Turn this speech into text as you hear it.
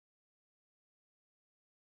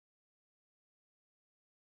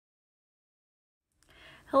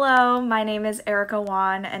Hello, my name is Erica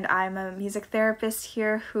Wan and I'm a music therapist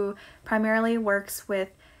here who primarily works with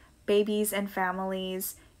babies and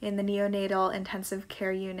families in the neonatal intensive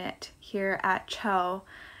care unit here at CHO.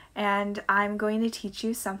 And I'm going to teach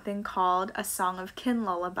you something called a song of kin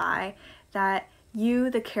lullaby that you,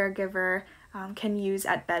 the caregiver, can use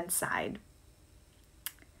at bedside.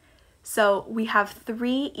 So we have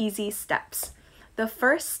 3 easy steps. The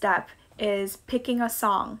first step is picking a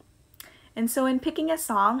song. And so in picking a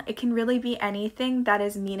song, it can really be anything that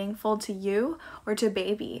is meaningful to you or to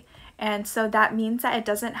baby. And so that means that it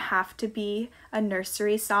doesn't have to be a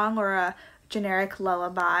nursery song or a generic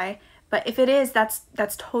lullaby. But if it is, that's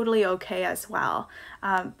totally okay as well.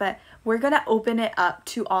 But we're gonna open it up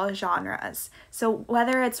to all genres. So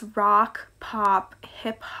whether it's rock, pop,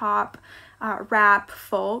 hip hop, rap,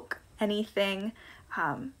 folk, anything,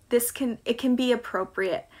 it can be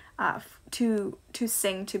appropriate to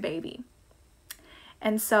sing to baby.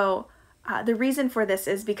 And so the reason for this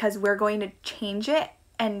is because we're going to change it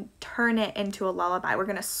and turn it into a lullaby. We're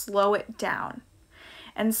going to slow it down.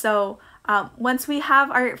 And so once we have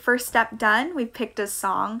our first step done, we've picked a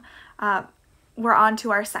song, we're on to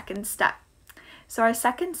our second step. So our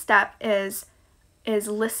second step is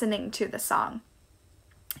listening to the song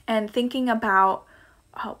and thinking about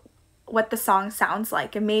what the song sounds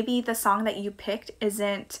like. And maybe the song that you picked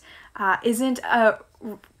isn't a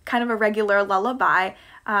kind of a regular lullaby.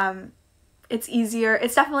 It's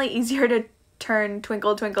definitely easier to turn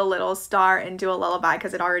Twinkle Twinkle Little Star into a lullaby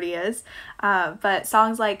because it already is. But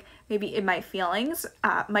songs like maybe In My Feelings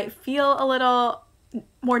might feel a little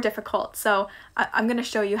more difficult. So I'm going to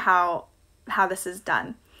show you how this is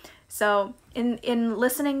done. So in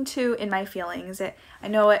listening to In My Feelings, I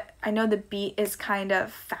know the beat is kind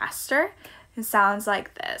of faster. It sounds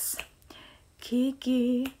like this.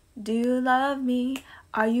 Kiki, do you love me?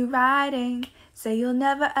 Are you riding? Say you'll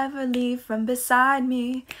never ever leave from beside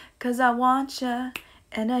me. 'Cause I want ya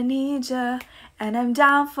and I need ya and I'm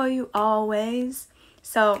down for you always.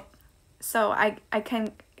 So I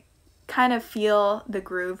can kind of feel the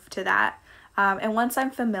groove to that. And once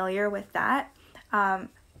I'm familiar with that,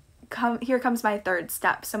 here comes my third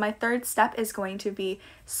step. So my third step is going to be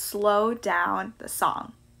slow down the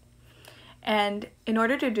song. And in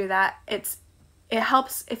order to do that, it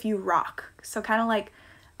helps if you rock. So kind of like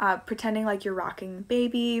pretending like you're rocking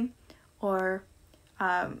baby, or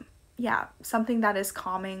something that is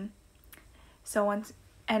calming. And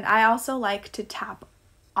I also like to tap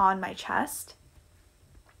on my chest.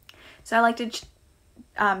 So I like to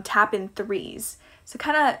tap in 3s. So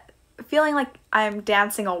kind of feeling like I'm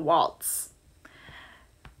dancing a waltz.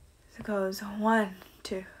 So it goes 1,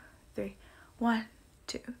 2, 3, 1,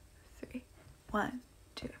 2, 3, 1,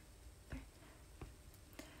 2.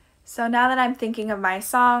 So now that I'm thinking of my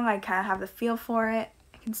song, I kind of have the feel for it.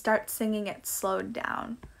 I can start singing it slowed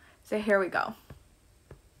down. So here we go.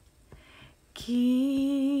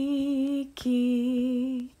 Kiki,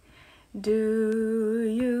 do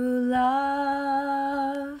you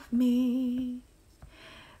love me?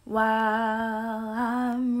 While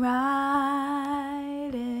I'm riding,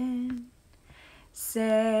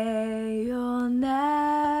 say you'll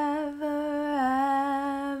never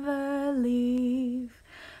ever leave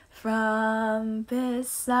from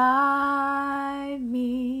beside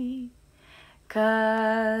me,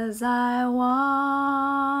 'cause I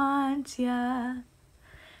want ya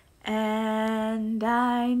and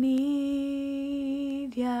I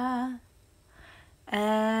need ya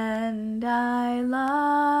and I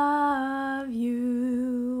love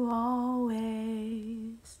you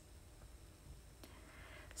always.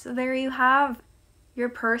 So there you have your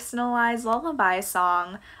personalized lullaby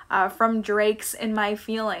song from Drake's In My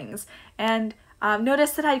Feelings. And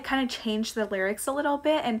notice that I kind of changed the lyrics a little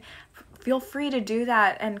bit, and feel free to do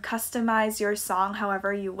that and customize your song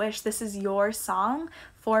however you wish. This is your song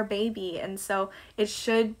for baby, and so it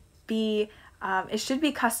should be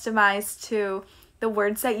customized to the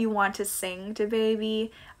words that you want to sing to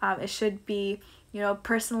baby. It should be,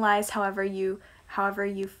 personalized however you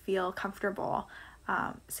feel comfortable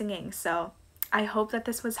singing. So I hope that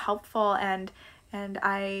this was helpful, and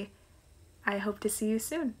I hope to see you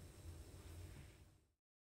soon.